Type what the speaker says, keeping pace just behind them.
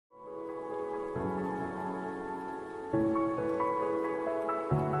Every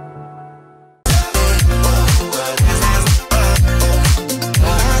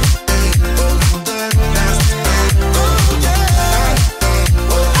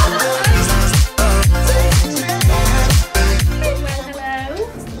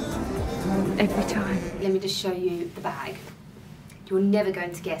time. Let me just show you the bag. You're never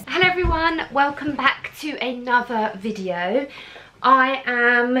going to guess. Hello everyone, welcome back to another video. I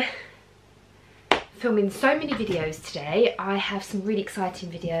am filming so many videos today. I have some really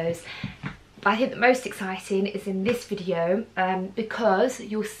exciting videos. But I think the most exciting is in this video because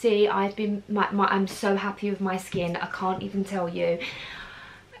you'll see I'm so happy with my skin. I can't even tell you.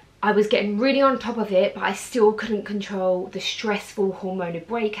 I was getting really on top of it, but I still couldn't control the stressful hormonal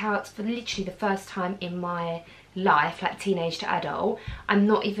breakouts for literally the first time in my life, like teenage to adult. I'm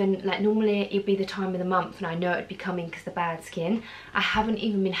not even, like, normally it'd be the time of the month and I know it'd be coming because the bad skin. I haven't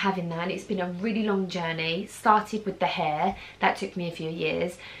even been having that, and it's been a really long journey. Started with the hair, that took me a few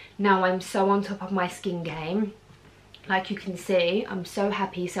years. Now I'm so on top of my skin game. Like you can see, I'm so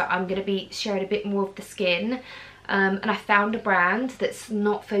happy. So I'm going to be sharing a bit more of the skin. And I found a brand that's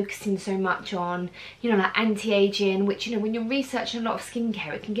not focusing so much on, you know, like anti-aging, which, you know, when you're researching a lot of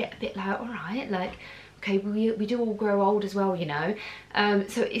skincare, it can get a bit like, all right, like, okay, we do all grow old as well, you know.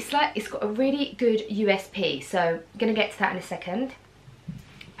 So it's like, it's got a really good USP. So I'm going to get to that in a second.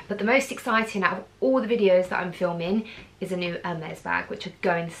 But the most exciting out of all the videos that I'm filming is a new Hermes bag, which you're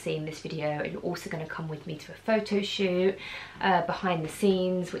going to see in this video. You're also going to come with me to a photo shoot, behind the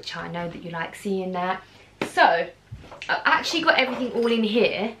scenes, which I know that you like seeing that. So I've actually got everything all in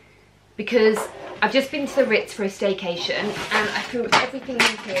here because I've just been to the Ritz for a staycation and I threw everything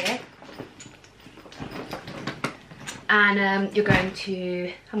in here. And I'm going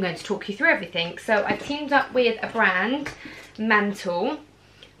to talk you through everything. So I teamed up with a brand, Mantle.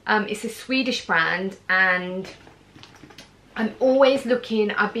 It's a Swedish brand, and I'm always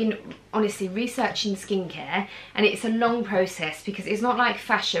looking. I've been honestly researching skincare, and it's a long process because it's not like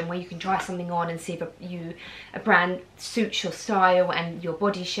fashion where you can try something on and see if a brand suits your style and your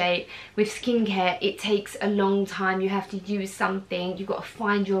body shape. With skincare, it takes a long time. You have to use something, you've got to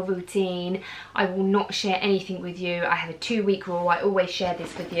find your routine. I will not share anything with you. I have a 2-week rule. I always share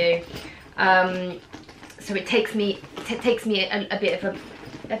this with you. So it takes me a bit of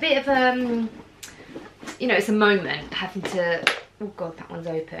you know, it's a moment having to, oh god, that one's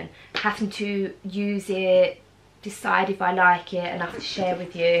open, having to use it, decide if I like it enough to share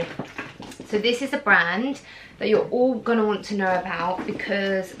with you. So this is a brand that you're all gonna want to know about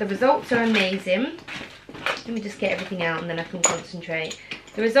because the results are amazing. Let me just get everything out and then I can concentrate.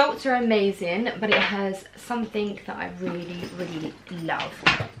 The results are amazing, but it has something that I really, really love.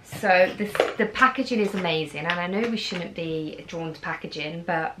 So the packaging is amazing, and I know we shouldn't be drawn to packaging,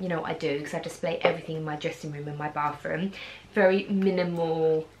 but you know what I do because I display everything in my dressing room and my bathroom. Very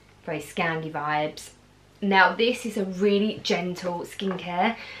minimal, very Scandi vibes. Now this is a really gentle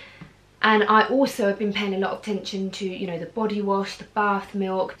skincare, and I also have been paying a lot of attention to, you know, the body wash, the bath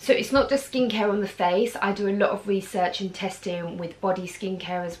milk. So it's not just skincare on the face. I do a lot of research and testing with body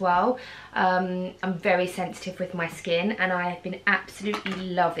skincare as well. I'm very sensitive with my skin, and I have been absolutely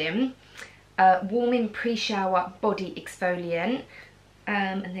loving warming pre-shower body exfoliant.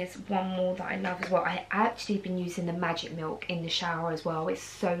 And there's one more that I love as well. I actually been using the magic milk in the shower as well. It's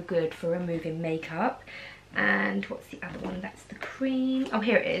so good for removing makeup. And what's the other one? That's the cream. Oh,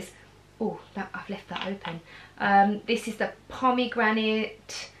 here it is. Oh, I've left that open. This is the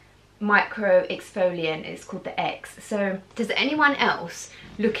pomegranate micro exfoliant. It's called the X. So does anyone else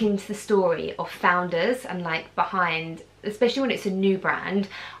look into the story of founders and like behind, especially when it's a new brand?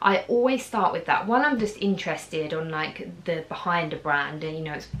 I always start with that. One, I'm just interested on like the behind a brand, and you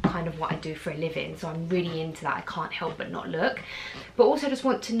know, it's kind of what I do for a living, so I'm really into that. I can't help but not look. But also just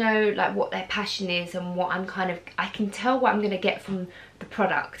want to know like what their passion is and what I can tell what I'm going to get from the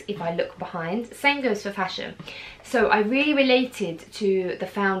product if I look behind. Same goes for fashion. So I really related to the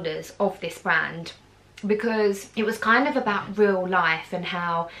founders of this brand because it was kind of about real life and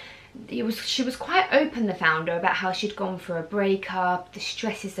how she was quite open, the founder, about how she'd gone for a breakup, the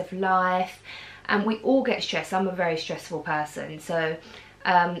stresses of life, and we all get stressed. I'm a very stressful person, so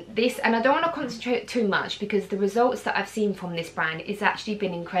this, and I don't want to concentrate too much because the results that I've seen from this brand is actually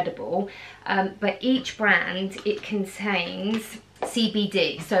been incredible. But each brand, it contains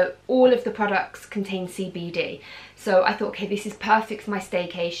CBD, so all of the products contain CBD. So I thought, okay, this is perfect for my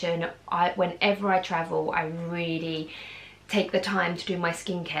staycation. Whenever I travel, I really take the time to do my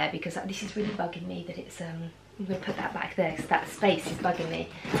skincare because this is really bugging me that it's I'm going to put that back there because that space is bugging me.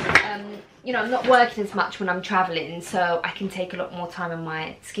 You know, I'm not working as much when I'm traveling, so I can take a lot more time on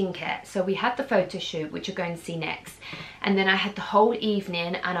my skincare. So we had the photo shoot, which you're going to see next, and then I had the whole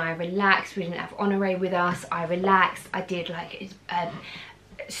evening and I relaxed. We didn't have Honore with us. I relaxed. I did like a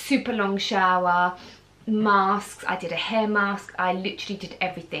super long shower, masks, I did a hair mask, I literally did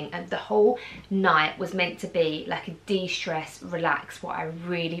everything, and the whole night was meant to be like a de-stress, relax, what I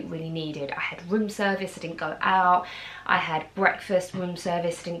really needed. I had room service, I didn't go out, I had breakfast, room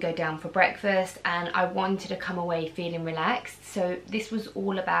service, I didn't go down for breakfast, and I wanted to come away feeling relaxed. So this was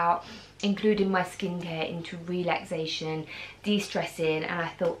all about including my skincare into relaxation, de-stressing, and I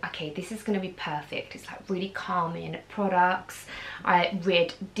thought, okay, this is going to be perfect. It's like really calming products. I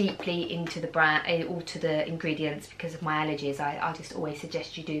read deeply into the brand, or to the ingredients, because of my allergies. I just always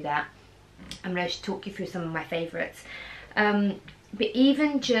suggest you do that. I'm going to talk you through some of my favourites. But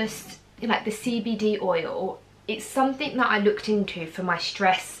even just like the CBD oil, it's something that I looked into for my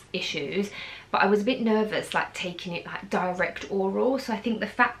stress issues, but I was a bit nervous like taking it like direct oral. So I think the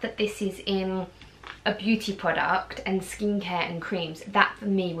fact that this is in a beauty product and skincare and creams, that for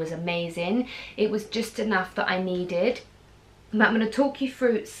me was amazing. It was just enough that I needed. But I'm going to talk you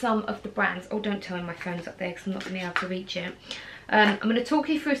through some of the brands. Oh, don't tell me my phone's up there because I'm not going to be able to reach it. I'm going to talk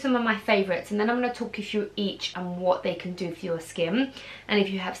you through some of my favourites, and then I'm going to talk you through each and what they can do for your skin. And if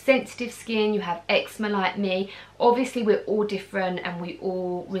you have sensitive skin, you have eczema like me, obviously we're all different and we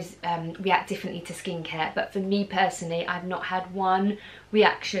all react differently to skincare. But for me personally, I've not had one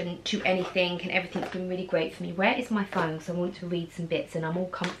reaction to anything, and everything's been really great for me. Where is my phone? Because I want to read some bits, and I'm all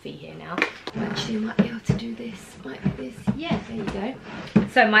comfy here now. Actually, I might be able to do this like this. Yeah, there you go.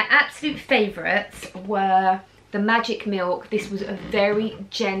 So my absolute favourites were the Magic Milk. This was a very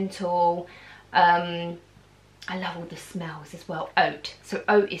gentle, I love all the smells as well, oat. So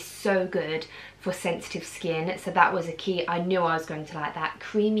oat is so good for sensitive skin, so that was a key. I knew I was going to like that.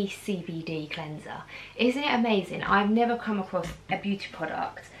 Creamy CBD cleanser. Isn't it amazing? I've never come across a beauty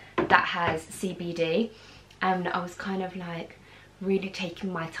product that has CBD, and I was kind of like really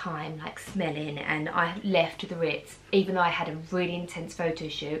taking my time, like smelling, and I left the Ritz, even though I had a really intense photo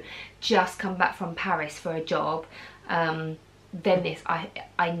shoot, just come back from Paris for a job. Then this,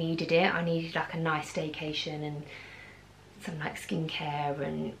 I needed it. I needed like a nice staycation and some like skincare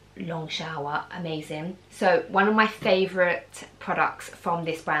and long shower. Amazing. So one of my favourite products from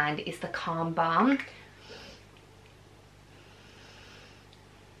this brand is the Calm Balm.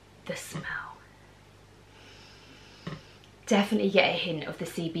 The smell. Definitely get a hint of the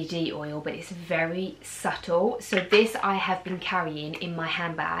CBD oil, but it's very subtle. So this I have been carrying in my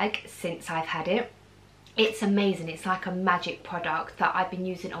handbag since I've had it. It's amazing. It's like a magic product that I've been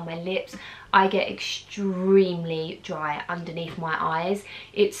using on my lips. I get extremely dry underneath my eyes.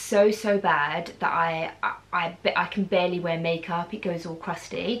 It's so bad that I can barely wear makeup. It goes all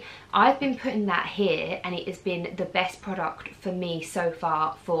crusty. I've been putting that here, and it has been the best product for me so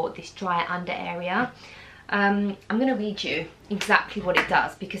far for this dry under area. I'm going to read you exactly what it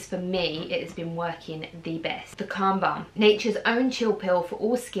does, because for me it has been working the best. The Calm Balm, nature's own chill pill for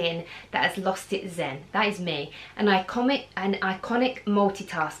all skin that has lost its zen. That is me. An iconic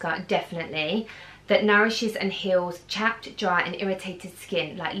multitasker, definitely, that nourishes and heals chapped, dry and irritated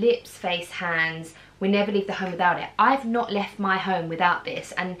skin like lips, face, hands. We never leave the home without it. I've not left my home without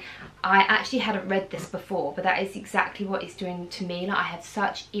this, and I actually hadn't read this before, but that is exactly what it's doing to me. Like, I have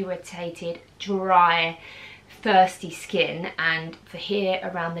such irritated, dry, thirsty skin, and for here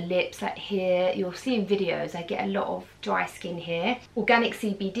around the lips, like here, you'll see in videos, I get a lot of dry skin here. Organic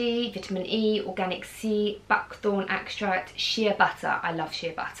CBD, vitamin E, organic C, buckthorn extract, shea butter. I love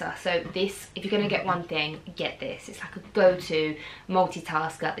shea butter. So this, if you're going to get one thing, get this. It's like a go-to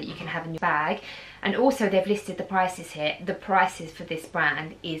multitasker that you can have in your bag. And also they've listed the prices here. The prices for this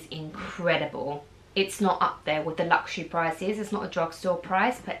brand is incredible. It's not up there with the luxury prices. It's not a drugstore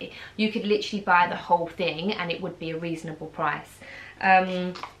price, but you could literally buy the whole thing and it would be a reasonable price.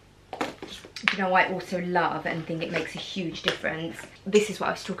 You know, I also love and think it makes a huge difference. This is what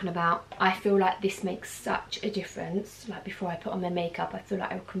I was talking about. I feel like this makes such a difference. Like before I put on my makeup, I feel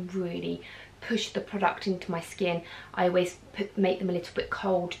like I can really push the product into my skin. I always make them a little bit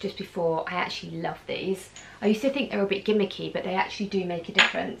cold just before. I actually love these. I used to think they were a bit gimmicky, but they actually do make a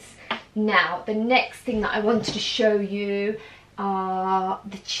difference. Now, the next thing that I wanted to show you are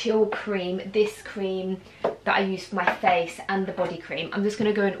the Chill Cream. This cream that I use for my face and the body cream. I'm just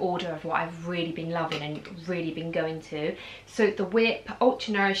going to go in order of what I've really been loving and really been going to. So the Whip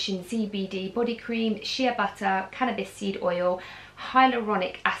Ultra Nourishing CBD Body Cream, Shea Butter, Cannabis Seed Oil,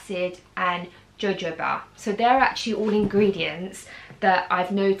 Hyaluronic Acid and jojoba. So they're actually all ingredients that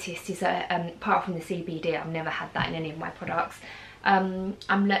I've noticed is apart from the CBD, I've never had that in any of my products. I'm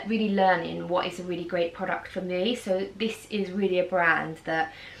really learning what is a really great product for me. So this is really a brand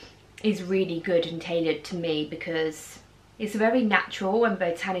that is really good and tailored to me, because it's a very natural and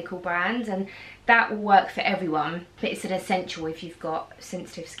botanical brand, and that will work for everyone, but it's an essential if you've got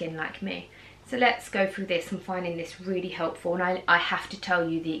sensitive skin like me. So let's go through this. I'm finding this really helpful, and I have to tell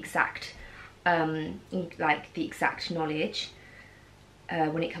you the exact like the exact knowledge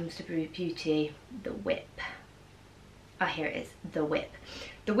when it comes to beauty. The Whip. Ah, here it is, the Whip.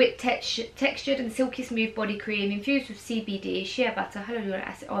 The Whip textured and silky smooth body cream infused with CBD, shea butter, hyaluronic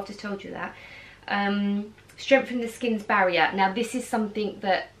acid. Oh, I've just told you that. Strengthen the skin's barrier. Now this is something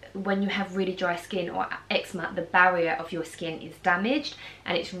that when you have really dry skin or eczema, the barrier of your skin is damaged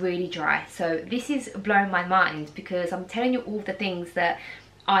and it's really dry. So this is blowing my mind, because I'm telling you all the things that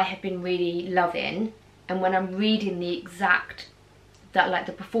I have been really loving, and when I'm reading the exact, like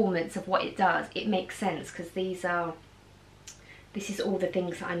the performance of what it does, it makes sense, because this is all the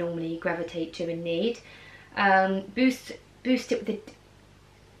things that I normally gravitate to and need. Boost it with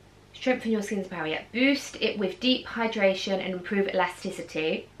strengthen your skin's barrier. Boost it with deep hydration and improve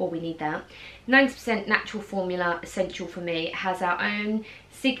elasticity. Oh, we need that. 90% natural formula, essential for me. It has our own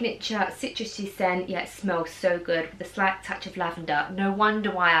signature citrusy scent. Yeah, it smells so good with a slight touch of lavender. No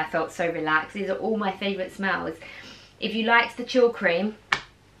wonder why I felt so relaxed. These are all my favourite smells. If you liked the chill cream,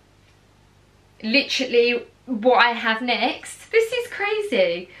 literally what I have next, this is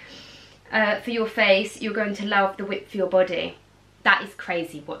crazy. For your face, you're going to love the Whip for your body. That is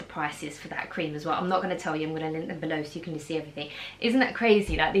crazy what the price is for that cream as well. I'm not going to tell you, I'm going to link them below so you can just see everything. Isn't that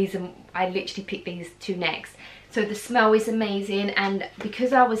crazy? Like, these are, I literally picked these two next. So the smell is amazing, and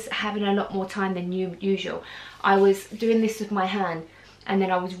because I was having a lot more time than usual, I was doing this with my hand, and then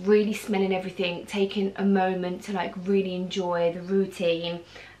I was really smelling everything, taking a moment to like really enjoy the routine.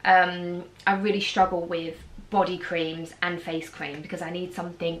 I really struggle with body creams and face cream because I need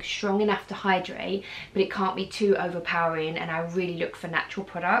something strong enough to hydrate, but it can't be too overpowering, and I really look for natural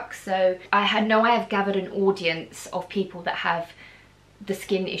products. So I have gathered an audience of people that have the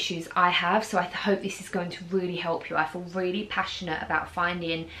skin issues I have, so I hope this is going to really help you. I feel really passionate about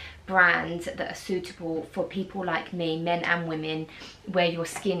finding brands that are suitable for people like me, men and women, where your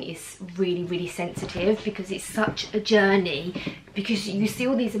skin is really, really sensitive, because it's such a journey. Because you see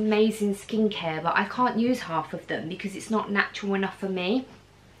all these amazing skincare, but I can't use half of them because it's not natural enough for me,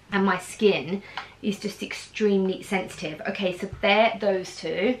 and my skin is just extremely sensitive. Okay, so those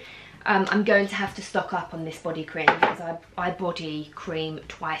two. I'm going to have to stock up on this body cream, because I body cream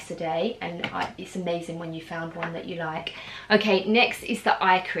twice a day, and it's amazing when you found one that you like. Okay, next is the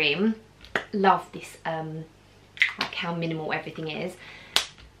eye cream. Love this, like how minimal everything is.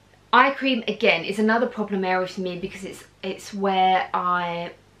 Eye cream, again, is another problem area for me, because it's where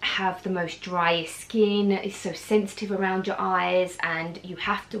I have the most driest skin. It's so sensitive around your eyes, and you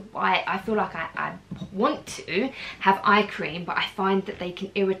have to, I feel like I want to have eye cream, but I find that they can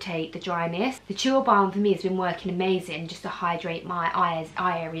irritate the dryness. The Chill Balm for me has been working amazing just to hydrate my eye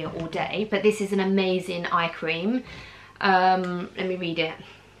area all day, but this is an amazing eye cream. Let me read it.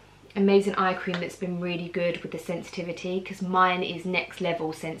 Amazing eye cream that's been really good with the sensitivity, because mine is next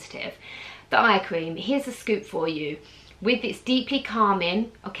level sensitive. The eye cream, here's a scoop for you. With its deeply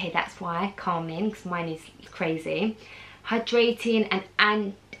calming, okay, that's why, calming, because mine is crazy, hydrating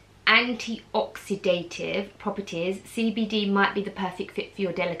and antioxidative properties, CBD might be the perfect fit for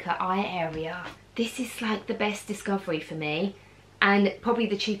your delicate eye area. This is like the best discovery for me, and probably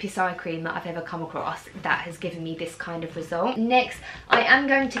the cheapest eye cream that I've ever come across that has given me this kind of result. Next, I am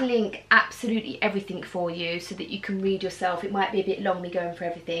going to link absolutely everything for you so that you can read yourself. It might be a bit long me going for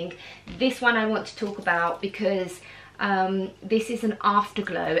everything. This one I want to talk about because this is an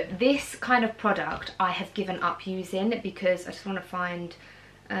afterglow. This kind of product I have given up using, because I just want to find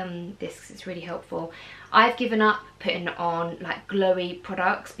this, 'cause it's really helpful. I've given up putting on like glowy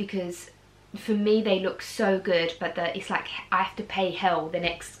products, because for me they look so good, but it's like I have to pay hell the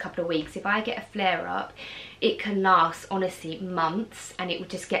next couple of weeks. If I get a flare up, it can last honestly months, and it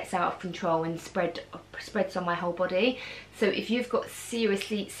just gets out of control and spreads on my whole body. So if you've got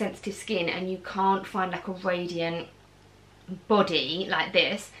seriously sensitive skin and you can't find like a radiant body like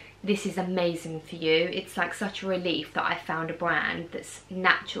this, this is amazing for you. It's like such a relief that I found a brand that's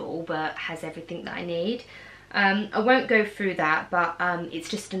natural but has everything that I need. I won't go through that, but it's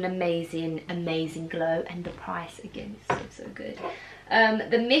just an amazing glow, and the price again is so good.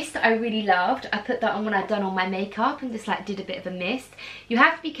 The mist I really loved. I put that on when I'd done all my makeup and just like did a bit of a mist. You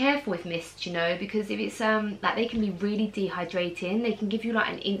have to be careful with mists, you know, because if it's like they can be really dehydrating. They can give you like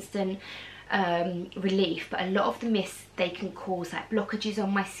an instant relief, but a lot of the mists, they can cause like blockages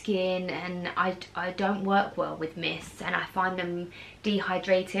on my skin, and I don't work well with mists, and I find them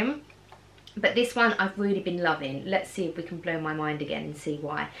dehydrating. But this one I've really been loving. Let's see if we can blow my mind again and see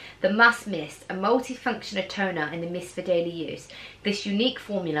why. The Must Mist, a multifunctional toner in the mist for daily use. This unique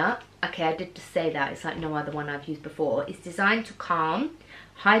formula, okay, I did just say that, it's like no other one I've used before, is designed to calm,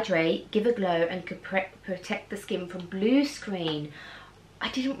 hydrate, give a glow, and protect the skin from blue screen. I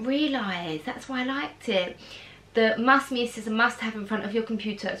didn't realise, that's why I liked it. The Must Mist is a must-have in front of your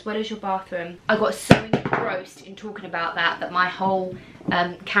computer as well as your bathroom. I got so engrossed in talking about that my whole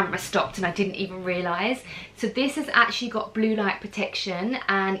camera stopped and I didn't even realise. So this has actually got blue light protection,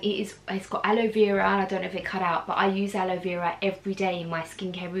 and it's got aloe vera. I don't know if it cut out, but I use aloe vera every day in my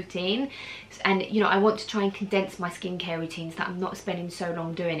skincare routine. And you know, I want to try and condense my skincare routine so that I'm not spending so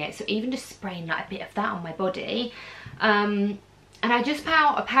long doing it. So even just spraying like a bit of that on my body. And I just put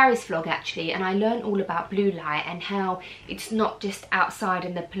out a Paris vlog actually, and I learned all about blue light and how it's not just outside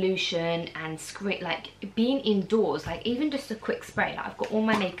in the pollution and like being indoors, like even just a quick spray. Like I've got all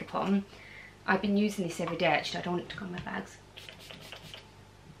my makeup on. I've been using this every day actually. I don't want it to go in my bags.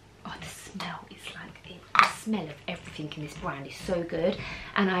 Oh, the smell is like, the smell of everything in this brand is so good.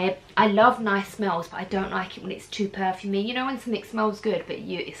 And I love nice smells, but I don't like it when it's too perfumey. You know, when something smells good, but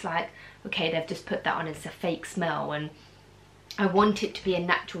it's like, okay, they've just put that on as a fake smell, and I want it to be a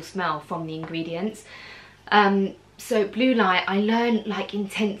natural smell from the ingredients. So blue light, I learned like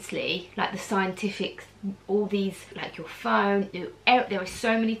intensely, like the scientific, all these, like your phone, there are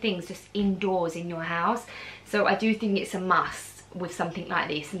so many things just indoors in your house. So I do think it's a must with something like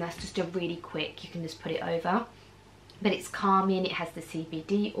this, and that's just a really quick, you can just put it over. But it's calming, it has the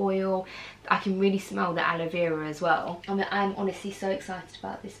CBD oil. I can really smell the aloe vera as well. I mean, I'm honestly so excited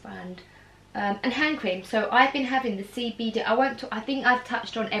about this brand. And hand cream, so I've been having the CBD, I think I've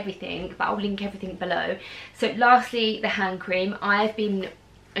touched on everything, but I'll link everything below. So lastly, the hand cream. I've been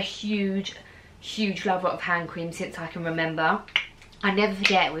a huge lover of hand cream since I can remember. I never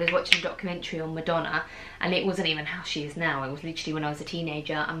forget, we was watching a documentary on Madonna, and it wasn't even how she is now, it was literally when I was a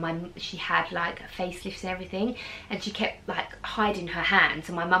teenager, and she had like facelifts and everything, and she kept like hiding her hands,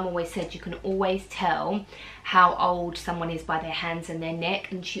 and my mum always said you can always tell how old someone is by their hands and their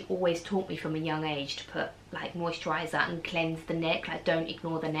neck, and she always taught me from a young age to put like moisturiser and cleanse the neck, like don't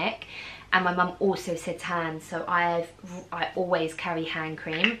ignore the neck. And my mum also said hands, so I always carry hand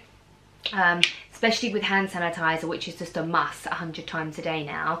cream. Especially with hand sanitizer, which is just a must 100 times a day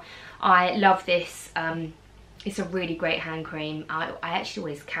now. I love this. It's a really great hand cream. I actually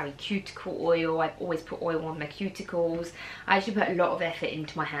always carry cuticle oil. I always put oil on my cuticles. I actually put a lot of effort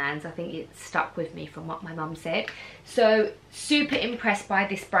into my hands. I think it stuck with me from what my mum said. So super impressed by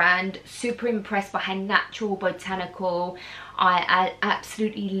this brand, super impressed by how natural, botanical. I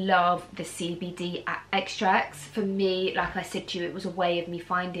absolutely love the CBD extracts. For me, like I said to you, it was a way of me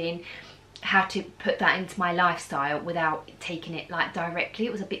finding how to put that into my lifestyle without taking it like directly.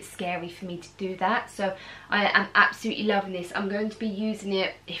 It was a bit scary for me to do that, so I am absolutely loving this. I'm going to be using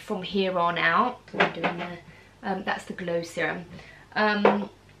it from here on out. What am I doing there? That's the glow serum.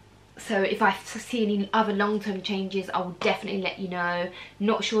 So if I see any other long-term changes, I will definitely let you know.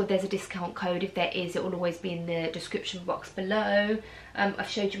 Not sure if there's a discount code. If there is, it will always be in the description box below. I've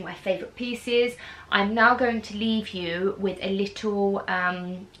showed you my favourite pieces. I'm now going to leave you with a little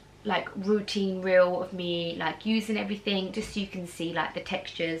like routine reel of me like using everything, just so you can see like the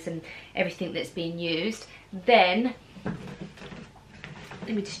textures and everything that's being used. Then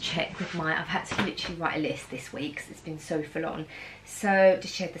let me just check with I've had to literally write a list this week because it's been so full on. So to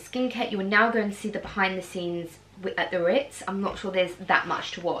share the skincare, you are now going to see the behind the scenes at the Ritz. I'm not sure there's that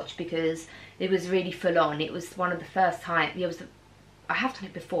much to watch because it was really full on. It was one of the first time, I have done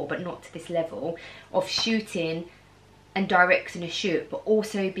it before but not to this level, of shooting and directing a shoot, but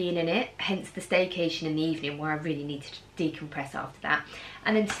also being in it, hence the staycation in the evening where I really needed to decompress after that.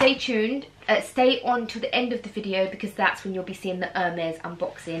 And then stay tuned, stay on to the end of the video, because that's when you'll be seeing the Hermes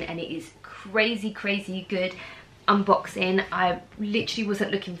unboxing, and it is crazy good unboxing. I literally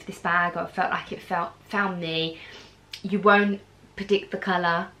wasn't looking for this bag. I felt like it found me. You won't predict the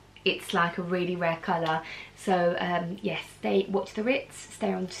colour. It's like a really rare colour. So yes, watch the Ritz,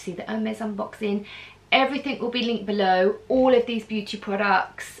 stay on to see the Hermes unboxing. Everything will be linked below, all of these beauty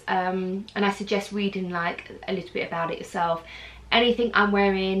products, and I suggest reading like a little bit about it yourself. Anything I'm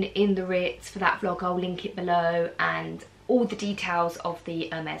wearing in the Ritz for that vlog, I'll link it below, and all the details of the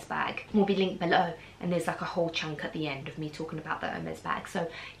Hermes bag will be linked below, and there's like a whole chunk at the end of me talking about the Hermes bag. So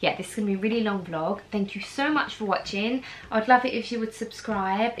yeah, this is going to be a really long vlog. Thank you so much for watching. I'd love it if you would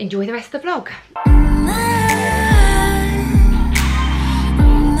subscribe. Enjoy the rest of the vlog.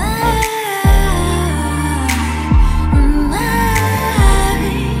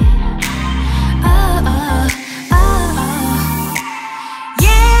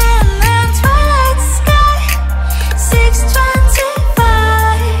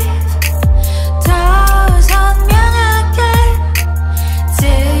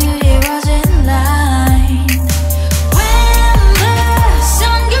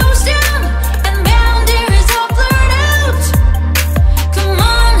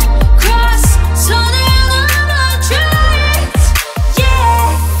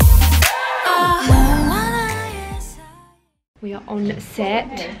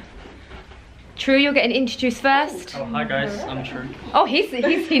 set. True, you're getting introduced first. Oh, hi guys, I'm True. Oh, he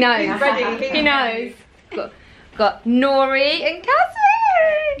knows. He knows. Got Nori and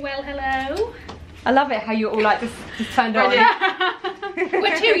Cassie. Well, hello. I love it how you're all like just turned on.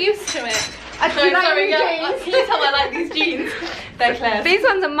 We're too used to it. Can you tell I like these jeans? They're Claire's. These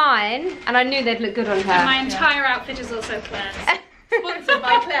ones are mine, and I knew they'd look good on her. And my entire outfit is also Claire's. Sponsored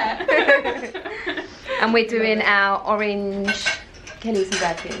by Claire. And we're doing our orange Kellys and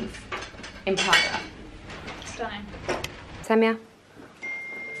Birkins in Prada. Stunning. Samia.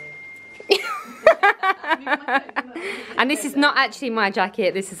 And this is not actually my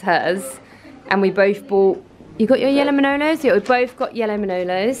jacket, this is hers. And we both bought, you got your yellow Manolos? Yeah, we both got yellow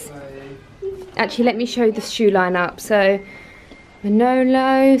Manolos. Actually, let me show you the shoe line up. So,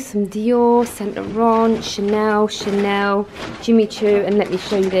 Manolo, some Dior, Saint Laurent, Chanel, Jimmy Choo, and let me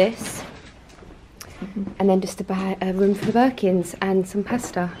show you this. And then just a room for the Birkins and some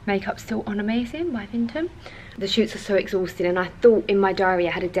pasta. Makeup's still on amazing by Vinton. The shoots are so exhausting, and I thought in my diary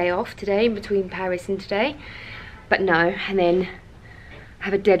I had a day off today in between Paris and today. But no, and then I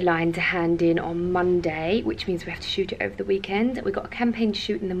have a deadline to hand in on Monday, which means we have to shoot it over the weekend. We've got a campaign to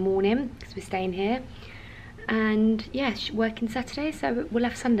shoot in the morning because we're staying here. And yeah, working Saturday, so we'll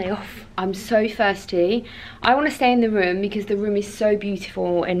have Sunday off. I'm so thirsty. I want to stay in the room because the room is so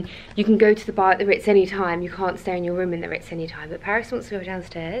beautiful, and you can go to the bar at the Ritz anytime. You can't stay in your room in the Ritz anytime, but Paris wants to go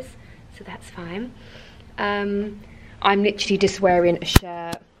downstairs, so that's fine. I'm literally just wearing a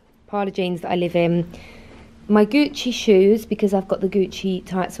shirt, pile of jeans that I live in, my Gucci shoes because I've got the Gucci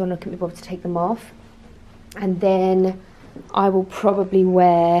tights on, I couldn't be bothered to take them off, and then I will probably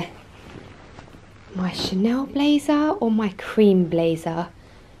wear my Chanel blazer or my cream blazer.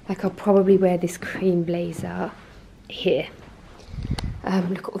 Like, I'll probably wear this cream blazer here.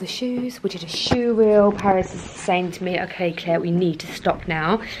 Look at all the shoes. We did a shoe reel. Paris is saying to me, okay Claire, we need to stop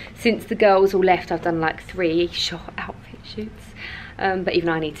now. Since the girls all left, I've done like 3 short outfit shoots. But even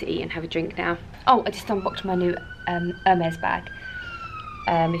I need to eat and have a drink now. Oh, I just unboxed my new Hermes bag.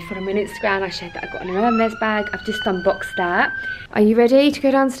 If you follow me on Instagram, I shared that I got a new Hermes bag. I've just unboxed that. Are you ready to go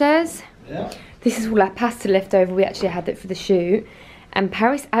downstairs? Yeah. This is all our pasta left over. We actually had it for the shoot. And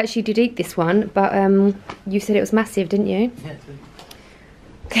Paris actually did eat this one, but you said it was massive, didn't you? Yeah, it did.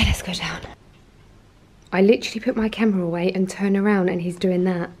 Okay, let's go down. I literally put my camera away and turn around and he's doing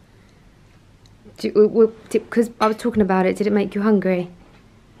that. Because I was talking about it, did it make you hungry?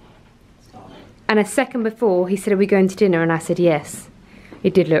 And a second before, he said, are we going to dinner? And I said, yes.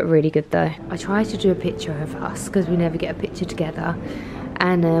 It did look really good though. I tried to do a picture of us because we never get a picture together.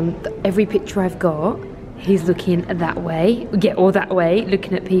 And every picture I've got, he's looking that way. Yeah, or that way,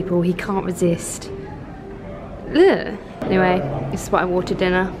 looking at people. He can't resist. Ugh. Anyway, this is what I wore to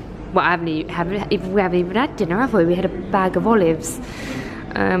dinner. Well, we haven't even had dinner, have we? We had a bag of olives.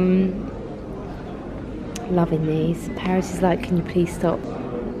 Loving these. Paris is like, can you please stop?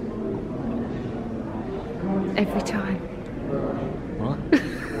 Every time. What?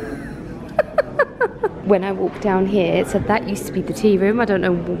 When I walk down here, so that used to be the tea room. I don't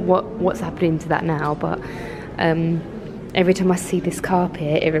know what's happening to that now, but every time I see this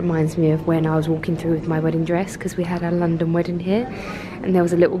carpet, it reminds me of when I was walking through with my wedding dress, because we had our London wedding here, and there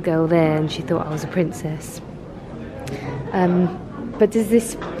was a little girl there, and she thought I was a princess. But does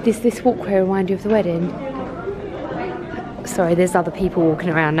this walkway remind you of the wedding? Sorry, there's other people walking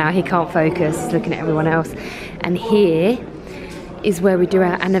around now. He can't focus, he's looking at everyone else. And here is where we do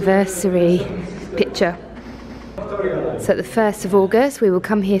our anniversary picture. So at the 1st of August, we will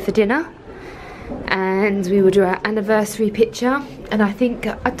come here for dinner. And we will do our anniversary picture. And I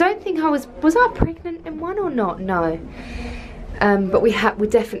don't think I was I pregnant in one or not? No. But we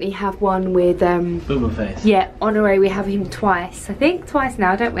definitely have one with Boomer face. Yeah, Honoré, we have him twice. I think twice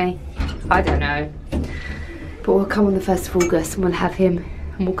now, don't we? I don't know. But we'll come on the 1st of August and we'll have him,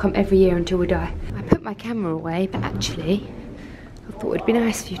 and we'll come every year until we die. I put my camera away, but actually I thought it'd be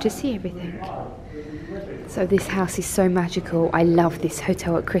nice for you to see everything. So this house is so magical. I love this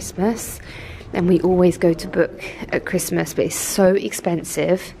hotel at Christmas. And we always go to book at Christmas, but it's so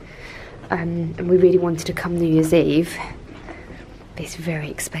expensive. And we really wanted to come New Year's Eve. But it's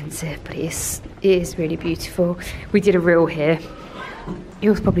very expensive, but it is really beautiful. We did a reel here.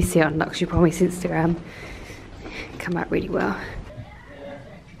 You'll probably see it on Luxury Promise Instagram. Come out really well.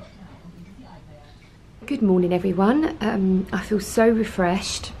 Good morning everyone. I feel so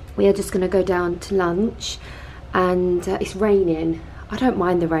refreshed. We are just going to go down to lunch, and it's raining. I don't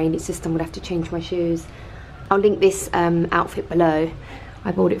mind the rain, it's just I'm gonna have to change my shoes. I'll link this outfit below.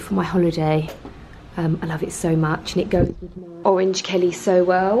 I bought it for my holiday. I love it so much, and it goes with my orange Kelly so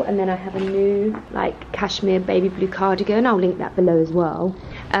well. And then I have a new like cashmere baby blue cardigan. I'll link that below as well.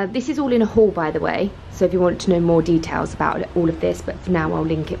 This is all in a haul, by the way, so if you want to know more details about all of this, but for now I'll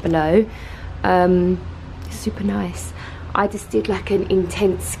link it below. Super nice. I just did like an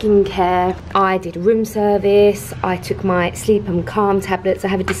intense skincare. I did room service. I took my sleep and calm tablets. I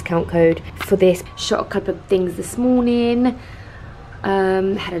have a discount code for this. Shot a couple of things this morning. I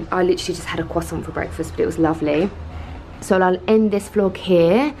literally just had a croissant for breakfast, but it was lovely. So I'll end this vlog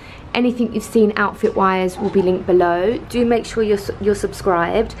here. Anything you've seen outfit wise will be linked below. Do make sure you're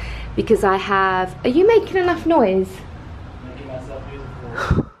subscribed, because I have... Are you making enough noise? Making myself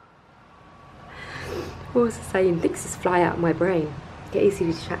beautiful. What was I saying? Things just fly out of my brain. Get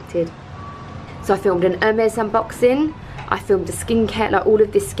easily distracted. So I filmed an Hermes unboxing. I filmed a skincare, like all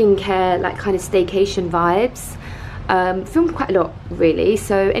of this skincare, like kind of staycation vibes. Filmed quite a lot, really.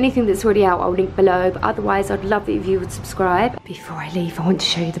 So anything that's already out, I'll link below. But otherwise, I'd love it if you would subscribe. Before I leave, I want to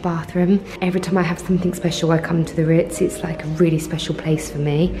show you the bathroom. Every time I have something special, I come to the Ritz. It's like a really special place for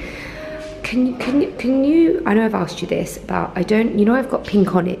me. Can you? I know I've asked you this, but I don't. You know, I've got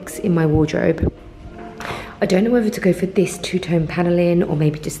pink onyx in my wardrobe. I don't know whether to go for this two-tone paneling or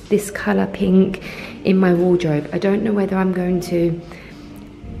maybe just this colour pink in my wardrobe. I don't know whether I'm going to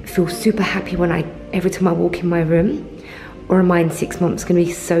feel super happy when every time I walk in my room, or am I in 6 months going to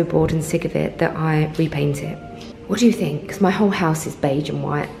be so bored and sick of it that I repaint it? What do you think? Because my whole house is beige and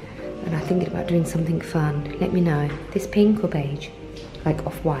white, and I'm thinking about doing something fun. Let me know. This pink or beige? Like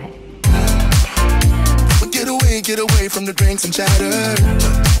off-white. Get away from the drinks and chatter.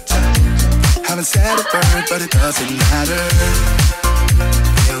 Haven't said a word, but it doesn't matter.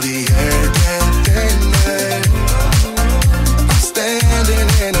 Feel the air get thinner. I'm standing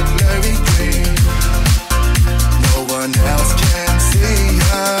in a blurry dream. No one else can see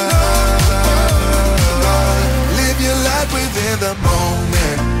us. Live your life within the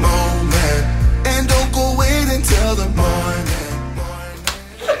moment, and don't go wait until the morning.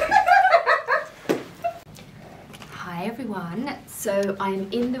 Hi everyone, so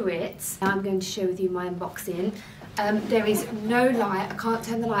I'm in the Ritz. Now I'm going to share with you my unboxing. There is no light. I can't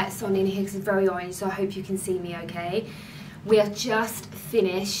turn the lights on in here because it's very orange, so I hope you can see me okay. We have just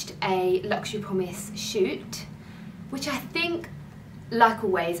finished a Luxury Promise shoot, which I think, like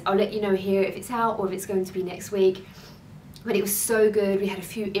always, I'll let you know here if it's out or if it's going to be next week. But it was so good. We had a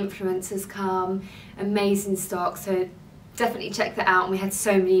few influencers come, amazing stock, so definitely check that out. And we had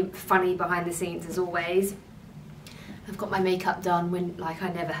so many funny behind the scenes as always. I've got my makeup done when, like, I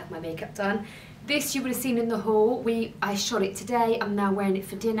never have my makeup done. This you would have seen in the haul. I shot it today. I'm now wearing it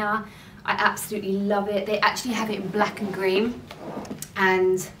for dinner. I absolutely love it. They actually have it in black and green,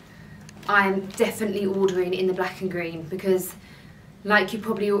 and I'm definitely ordering in the black and green because, like you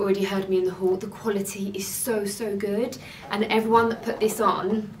probably already heard me in the haul, the quality is so good, and everyone that put this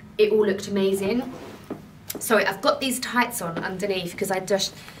on, it all looked amazing. So I've got these tights on underneath because I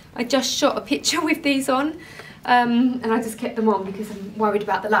just shot a picture with these on. And I just kept them on because I'm worried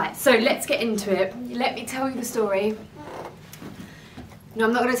about the light. So let's get into it. Let me tell you the story. No,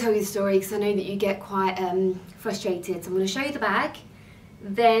 I'm not going to tell you the story because I know that you get quite frustrated. So I'm going to show you the bag.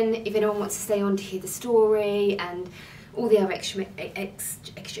 Then if anyone wants to stay on to hear the story and all the other extra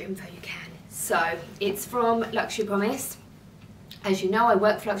info, you can. So it's from Luxury Promise. As you know, I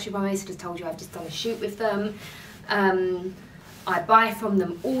work for Luxury Promise. I just told you I've just done a shoot with them. I buy from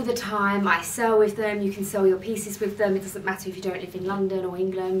them all the time. I sell with them. You can sell your pieces with them. It doesn't matter if you don't live in London or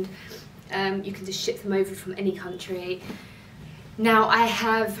England. You can just ship them over from any country. Now I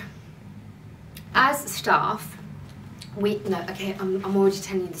have, as staff, I'm already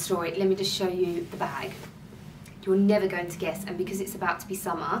telling you the story. Let me just show you the bag. You're never going to guess, and because it's about to be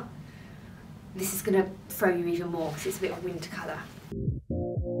summer, this is going to throw you even more because it's a bit of a winter colour.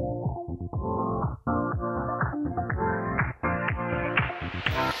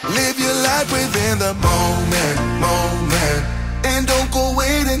 Live your life within the moment, and don't go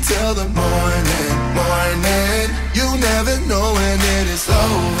wait until the morning. You never know when it is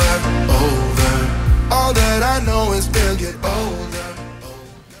over. All that I know is we'll get older.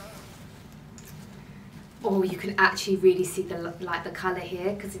 Or you can actually really see the colour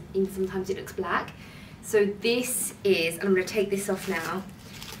here because sometimes it looks black. So this is, and I'm going to take this off now.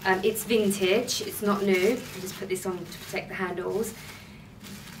 It's vintage. It's not new. I just put this on to protect the handles.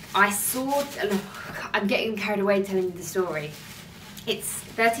 I saw, I'm getting carried away telling you the story. It's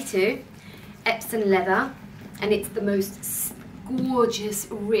 32, Epsom leather, and it's the most gorgeous,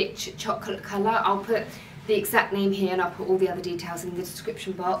 rich chocolate colour. I'll put the exact name here and I'll put all the other details in the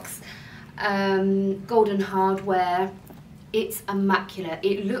description box. Golden hardware, It's immaculate.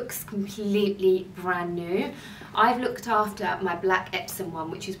 It looks completely brand new. I've looked after my black Epsom one,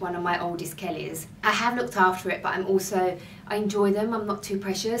 which is one of my oldest Kellys. I have looked after it, but I enjoy them. I'm not too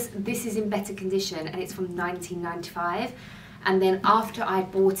precious. This is in better condition and it's from 1995. And then after I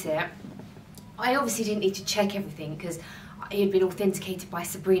bought it, I obviously didn't need to check everything because it had been authenticated by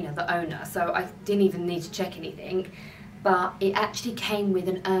Sabrina, the owner, so I didn't even need to check anything. But it actually came with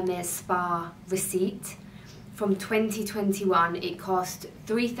an Hermes spa receipt. From 2021, it cost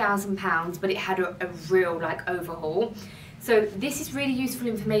 £3,000, but it had a real like overhaul. So this is really useful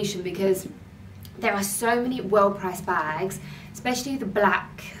information because there are so many well-priced bags, especially the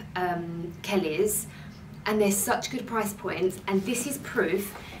black Kellys, and there's such good price points. And this is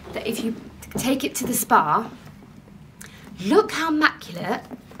proof that if you take it to the spa, look how immaculate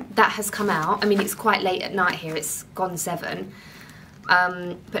that has come out. I mean, it's quite late at night here, it's gone 7.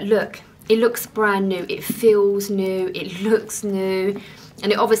 But look, it looks brand new, it feels new, it looks new,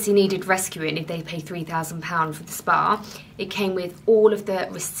 and it obviously needed rescuing if they pay £3,000 for the spa. It came with all of the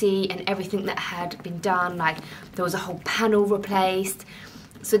receipt and everything that had been done, like there was a whole panel replaced.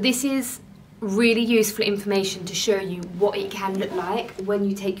 So this is really useful information to show you what it can look like when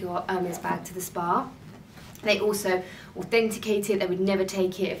you take your Hermes bag to the spa. They also authenticate it. They would never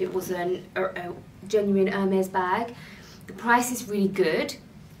take it if it wasn't a genuine Hermes bag. The price is really good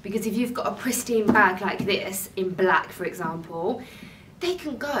because if you've got a pristine bag like this in black, for example, they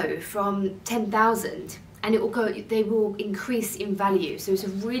can go from 10,000 and it will go, they will increase in value. So it's a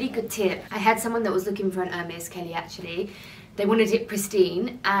really good tip. I had someone that was looking for an Hermes Kelly actually. They wanted it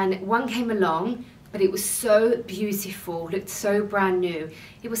pristine and one came along, but it was so beautiful, looked so brand new.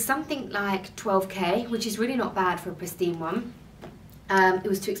 It was something like 12k, which is really not bad for a pristine one. It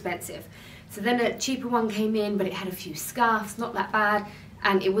was too expensive. So then a cheaper one came in, but it had a few scuffs, not that bad,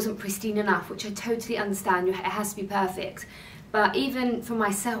 and it wasn't pristine enough, which I totally understand. It has to be perfect. But even for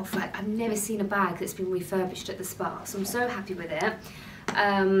myself, like I've never seen a bag that's been refurbished at the spa, so I'm so happy with it.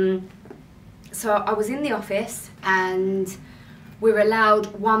 So I was in the office and we're allowed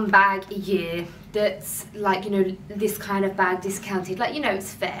one bag a year that's like, you know, this kind of bag discounted, like, you know,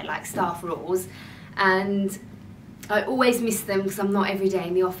 it's fair, like staff rules. And I always miss them because I'm not every day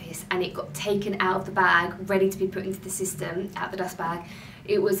in the office, and it got taken out of the bag, ready to be put into the system, out the dust bag.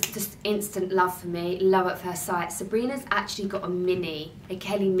 It was just instant love for me, love at first sight. Sabrina's actually got a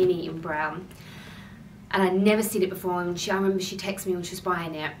Kelly mini in brown. And I'd never seen it before, and I remember she texted me when she was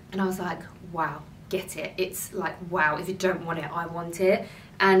buying it, and I was like, wow, get it. It's like, wow, if you don't want it, I want it.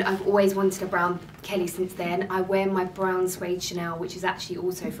 And I've always wanted a brown Kelly since then. I wear my brown suede Chanelle, which is actually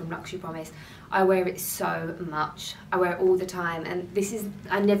also from Luxury Promise. I wear it so much. I wear it all the time, and this is,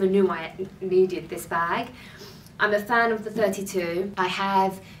 I never knew I needed this bag. I'm a fan of the 32. I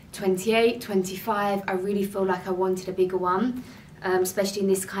have 28, 25. I really feel like I wanted a bigger one, especially in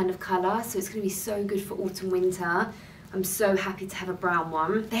this kind of colour. So it's going to be so good for autumn, winter. I'm so happy to have a brown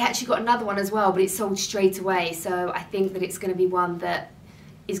one. They actually got another one as well, but it sold straight away. So I think that it's going to be one that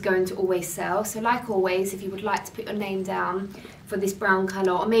is going to always sell. So like always, if you would like to put your name down for this brown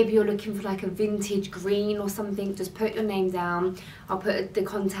colour, or maybe you're looking for like a vintage green or something, just put your name down. I'll put the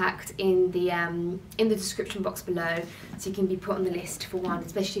contact in the description box below, so you can be put on the list for one,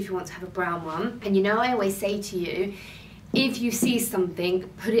 especially if you want to have a brown one. And you know, I always say to you, if you see something,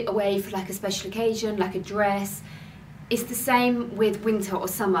 put it away for like a special occasion, like a dress. It's the same with winter or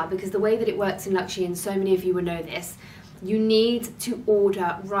summer, because the way that it works in luxury, and so many of you will know this, you need to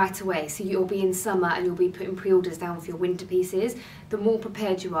order right away. So you'll be in summer and you'll be putting pre-orders down for your winter pieces. The more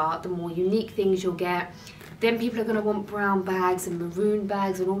prepared you are, the more unique things you'll get. Then people are going to want brown bags and maroon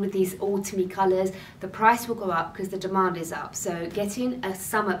bags and all of these autumny colours. The price will go up because the demand is up. So getting a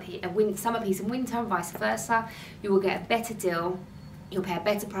summer piece in winter and vice versa, you will get a better deal. You'll pay a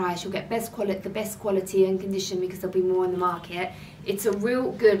better price, you'll get the best quality and condition because there'll be more in the market. It's a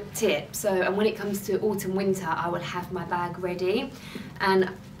real good tip. So, and when it comes to autumn, winter, I will have my bag ready.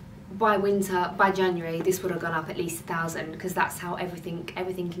 And by January, this would have gone up at least 1,000, because that's how everything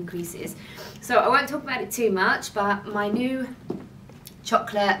increases. So I won't talk about it too much, but my new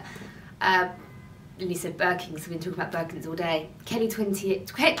chocolate, Lily said Birkins, so we've been talking about Birkins all day. Kelly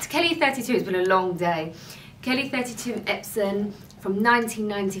 32, it's been a long day. Kelly 32 Epsom from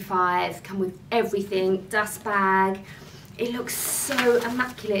 1995, come with everything, dust bag. It looks so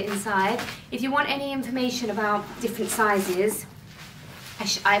immaculate inside. If you want any information about different sizes,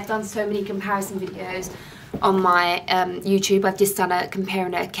 I've done so many comparison videos on my YouTube. I've just done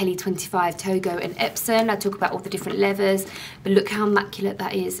comparing a Kelly 25 Togo and Epsom. I talk about all the different levers, but look how immaculate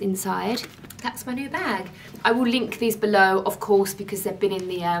that is inside. That's my new bag. I will link these below, of course, because they've been in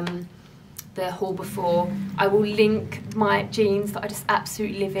the the haul before. I will link my jeans that I just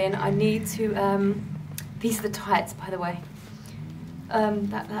absolutely live in. I need to, these are the tights, by the way.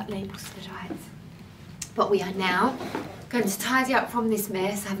 That label's the tights. But we are now going to tidy up from this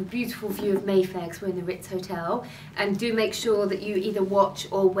mess, have a beautiful view of Mayfair because we're in the Ritz Hotel, and do make sure that you either watch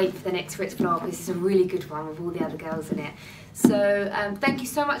or wait for the next Ritz vlog. This is a really good one with all the other girls in it. So thank you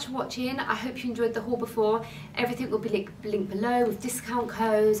so much for watching. I hope you enjoyed the haul before. Everything will be linked below with discount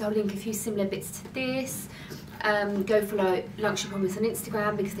codes. I'll link a few similar bits to this. Go follow Luxury Promise on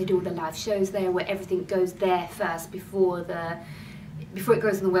Instagram because they do all the live shows there where everything goes there first before it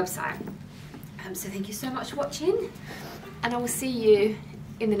goes on the website. So thank you so much for watching, and I will see you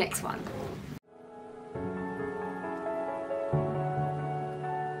in the next one.